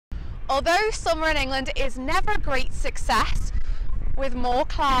Although summer in England is never a great success, with more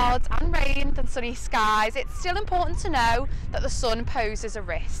clouds and rain than sunny skies, it's still important to know that the sun poses a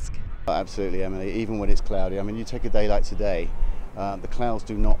risk. Absolutely, Emily, even when it's cloudy. I mean, you take a day like today, the clouds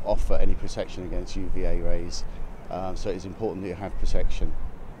do not offer any protection against UVA rays, so it's important that you have protection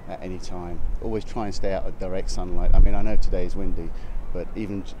at any time. Always try and stay out of direct sunlight. I mean, I know today is windy, but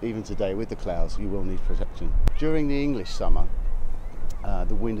even today with the clouds, you will need protection. During the English summer,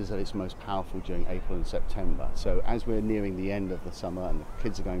 the wind is at its most powerful during April and September. So as we're nearing the end of the summer and the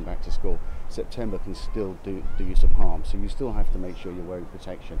kids are going back to school, September can still do you some harm. So you still have to make sure you're wearing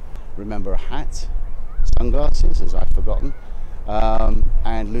protection. Remember a hat, sunglasses, as I've forgotten,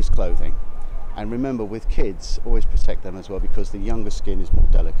 and loose clothing. And remember, with kids, always protect them as well, because the younger skin is more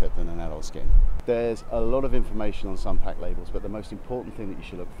delicate than an adult skin. There's a lot of information on sun pack labels, but the most important thing that you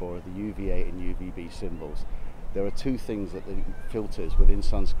should look for are the UVA and UVB symbols. There are two things that the filters within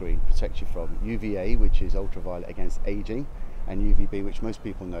sunscreen protect you from. UVA, which is ultraviolet against aging, and UVB, which most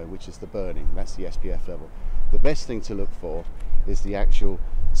people know, which is the burning. That's the SPF level. The best thing to look for is the actual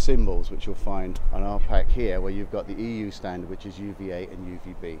symbols, which you'll find on our pack here, where you've got the EU standard, which is UVA and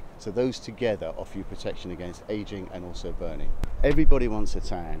UVB. So those together offer you protection against aging and also burning. Everybody wants a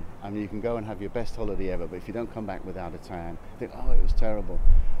tan. I mean, you can go and have your best holiday ever, but if you don't come back without a tan, think, oh, it was terrible.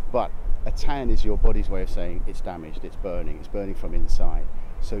 But a tan is your body's way of saying it's damaged, it's burning from inside.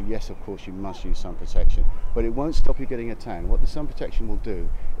 So yes, of course, you must use sun protection, but it won't stop you getting a tan. What the sun protection will do,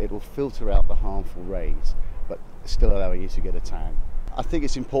 it will filter out the harmful rays, but still allowing you to get a tan. I think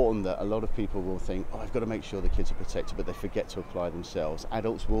it's important that a lot of people will think, oh, I've got to make sure the kids are protected, but they forget to apply themselves.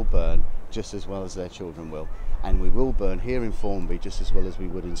 Adults will burn just as well as their children will, and we will burn here in Formby just as well as we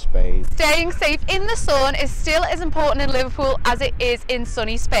would in Spain. Staying safe in the sun is still as important in Liverpool as it is in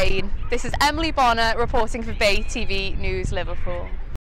sunny Spain. This is Emily Bonner reporting for Bay TV News Liverpool.